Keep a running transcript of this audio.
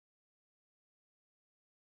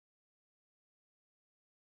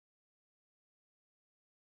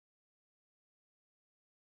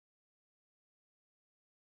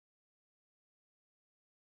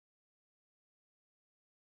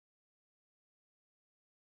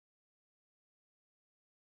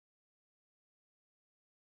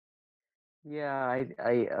Yeah,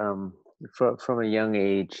 from a young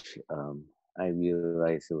age, I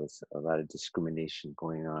realized there was a lot of discrimination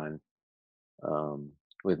going on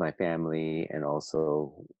with my family, and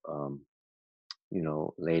also,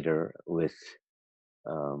 later with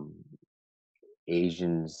um,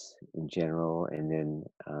 Asians in general, and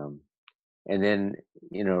then,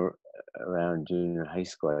 you know, around junior high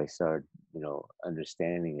school, I started,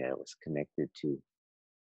 understanding that it was connected to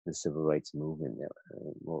the civil rights movement, that,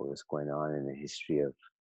 what was going on in the history of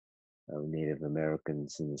Native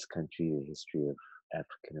Americans in this country, the history of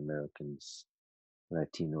African Americans,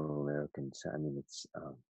 Latino Americans. I mean, it's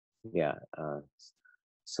yeah.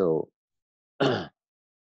 So,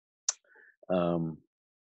 um,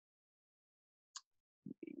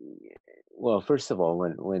 well, first of all,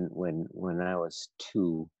 when I was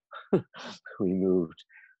two, we moved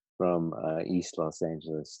from East Los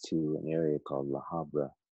Angeles to an area called La Habra.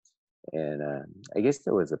 And I guess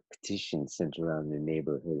there was a petition sent around the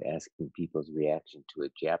neighborhood asking people's reaction to a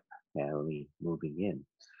Jap family moving in.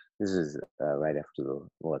 This is right after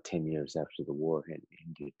 10 years after the war had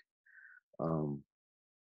ended. Um,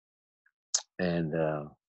 and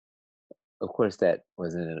of course, that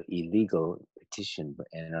was an illegal petition,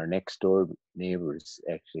 and our next door neighbors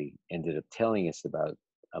actually ended up telling us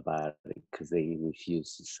about it because they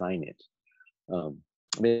refused to sign it. Um,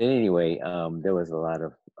 but anyway, there was a lot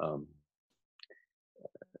of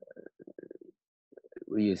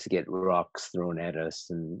we used to get rocks thrown at us,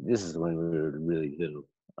 and this is when we were really little.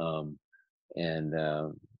 Um, and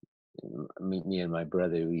me and my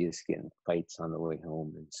brother, we used to get in fights on the way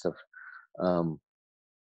home and stuff. Um,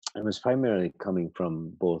 it was primarily coming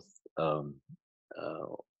from both um, uh,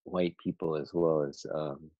 white people as well as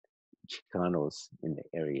Chicanos in the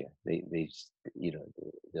area. They just,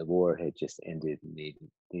 the war had just ended, and they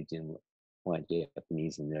didn't want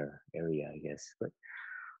Japanese in their area, I guess. But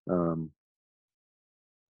um,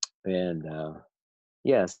 and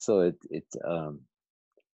yeah, so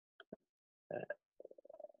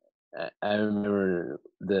I remember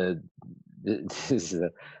this is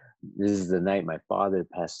the night my father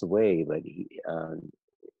passed away, but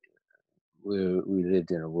we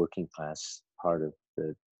lived in a working class part of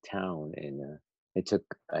the town, and it took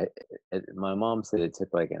my mom said it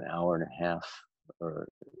took like an hour and a half or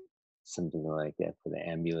something like that for the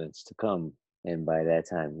ambulance to come, and by that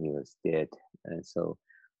time he was dead. And so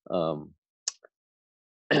um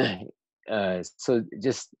so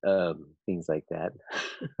just things like that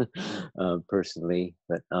personally.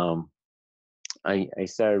 But I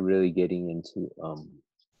started really getting into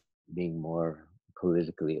being more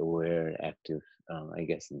politically aware and active, I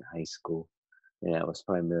guess, in high school. And that was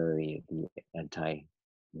primarily the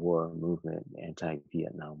anti-war movement,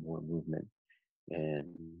 anti-Vietnam War movement, and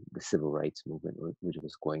the civil rights movement, which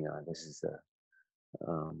was going on. This is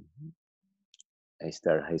um, I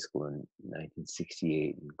started high school in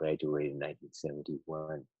 1968 and graduated in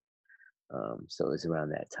 1971. So it was around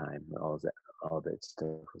that time when all that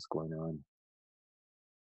stuff was going on.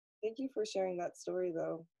 Thank you for sharing that story,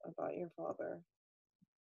 though, about your father.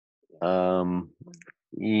 Yeah. Um,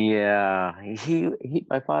 yeah,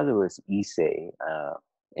 my father was Issei,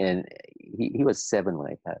 and he was seven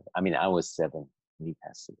when I passed. I mean, I was seven when he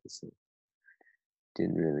passed away, so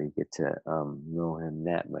didn't really get to know him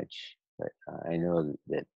that much. But I know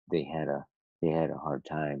that they had a hard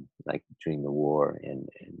time, like during the war and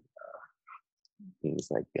things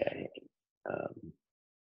like that. Um,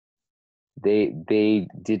 they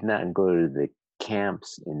did not go to the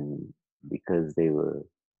camps in because their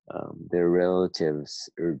relatives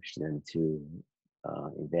urged them to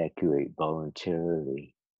evacuate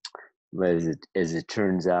voluntarily. But as it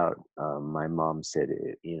turns out, my mom said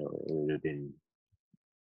it would have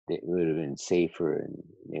been safer, and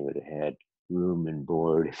they would have had room and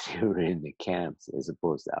board if they were in the camps as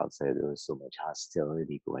opposed to outside. There was so much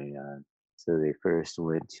hostility going on. So they first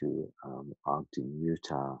went to Ogden,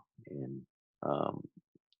 Utah, and um,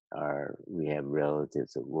 we have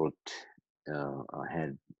relatives that worked,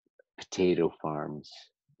 had potato farms,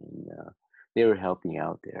 and they were helping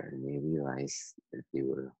out there, and they realized that they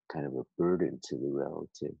were kind of a burden to the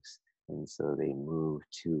relatives, and so they moved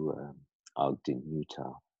to Ogden,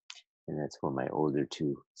 Utah, and that's where my older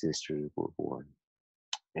two sisters were born.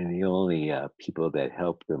 And the only people that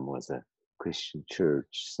helped them was a Christian church,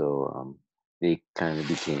 so they kind of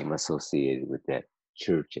became associated with that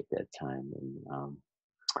church at that time, and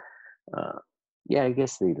uh, yeah, I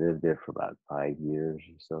guess they lived there for about 5 years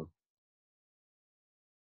or so.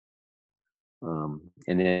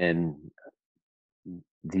 And then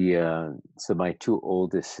so my two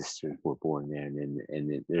oldest sisters were born there, and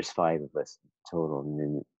then there's five of us total,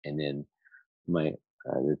 and then my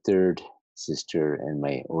the third. sister and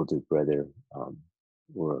my older brother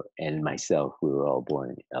and myself, we were all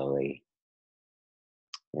born in LA,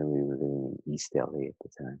 and we were living in East LA at the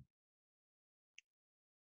time.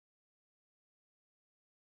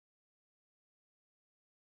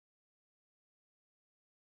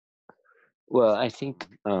 Well, I think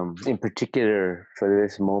in particular for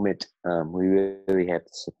this moment, we really have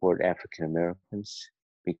to support African Americans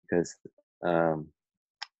because, um,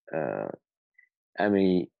 uh, I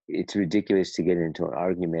mean, it's ridiculous to get into an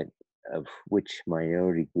argument of which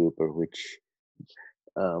minority group or which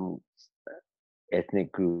um,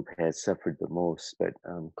 ethnic group has suffered the most, but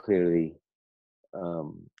clearly,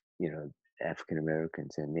 um, you know, African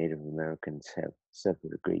Americans and Native Americans have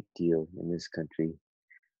suffered a great deal in this country.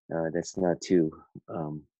 That's not to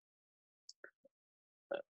um,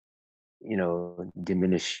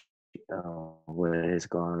 diminish what has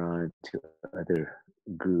gone on to other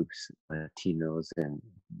groups, Latinos and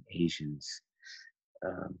Asians.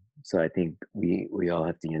 So I think we all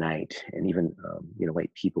have to unite, and even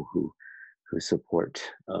white people who support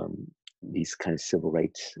these kind of civil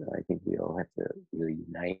rights. I think we all have to really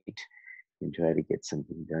unite and try to get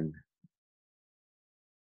something done.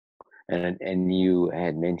 And you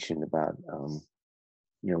had mentioned about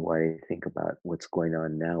what I think about what's going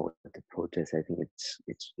on now with the protests. I think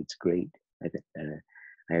it's great. I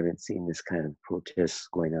haven't seen this kind of protests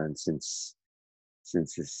going on since the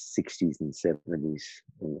 60s and 70s.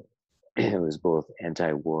 It was both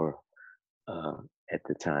anti-war uh, at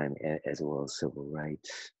the time as well as civil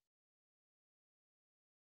rights.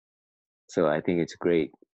 So I think it's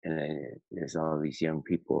great, and there's all these young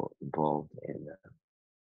people involved, and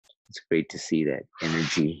it's great to see that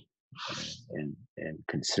energy and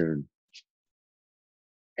concern,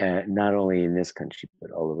 not only in this country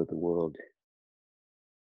but all over the world.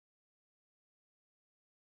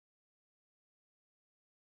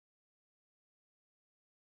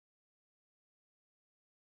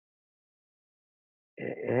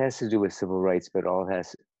 It has to do with civil rights, but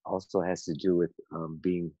also has to do with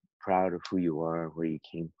being proud of who you are, where you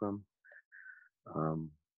came from. Um,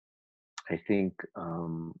 I think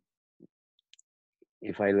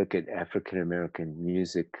if I look at African American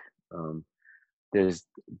music, um, there's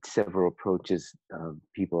several approaches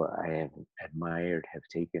people I have admired have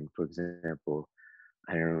taken. For example,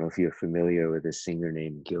 I don't know if you're familiar with a singer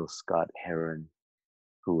named Gil Scott Heron,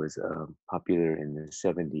 who was popular in the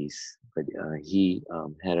 70s, but he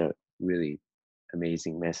had a really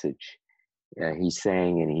amazing message. He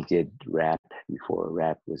sang and he did rap before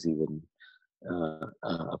rap was even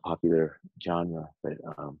a popular genre. But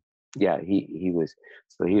yeah, he was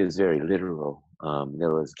very literal.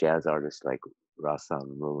 There was jazz artists like Rasa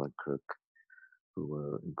and Roland Kirk, who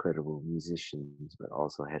were incredible musicians, but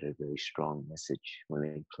also had a very strong message when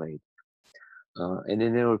they played. And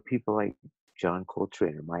then there were people like John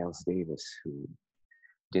Coltrane or Miles Davis who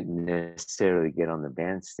didn't necessarily get on the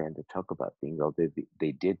bandstand to talk about things, although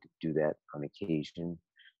they did do that on occasion.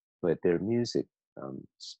 But their music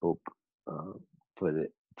spoke uh, for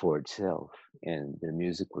for itself, and their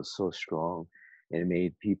music was so strong, and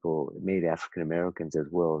it made African Americans as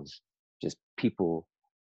well as just people,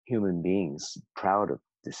 human beings, proud of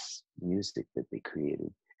this music that they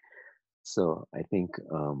created. So I think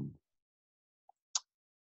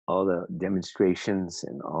all the demonstrations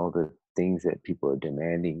and all the things that people are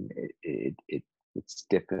demanding, it's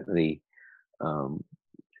definitely um,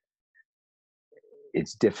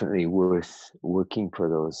 it's definitely worth working for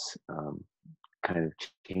those kind of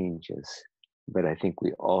changes. But I think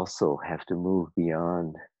we also have to move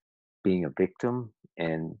beyond being a victim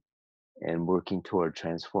and working toward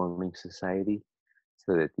transforming society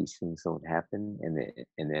so that these things don't happen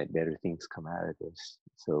and that better things come out of this.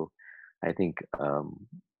 So I think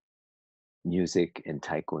music and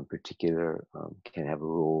taiko in particular can have a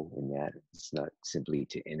role in that. It's not simply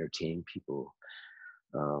to entertain people.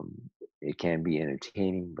 Um, it can be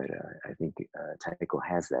entertaining, but I think taiko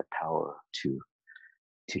has that power to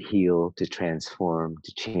heal, to transform,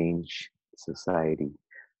 to change society.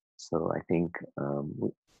 So I think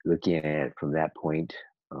looking at it from that point,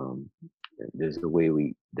 um, there's a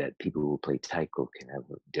way that people who play taiko can have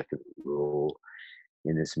a different role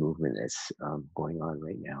in this movement that's going on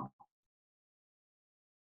right now.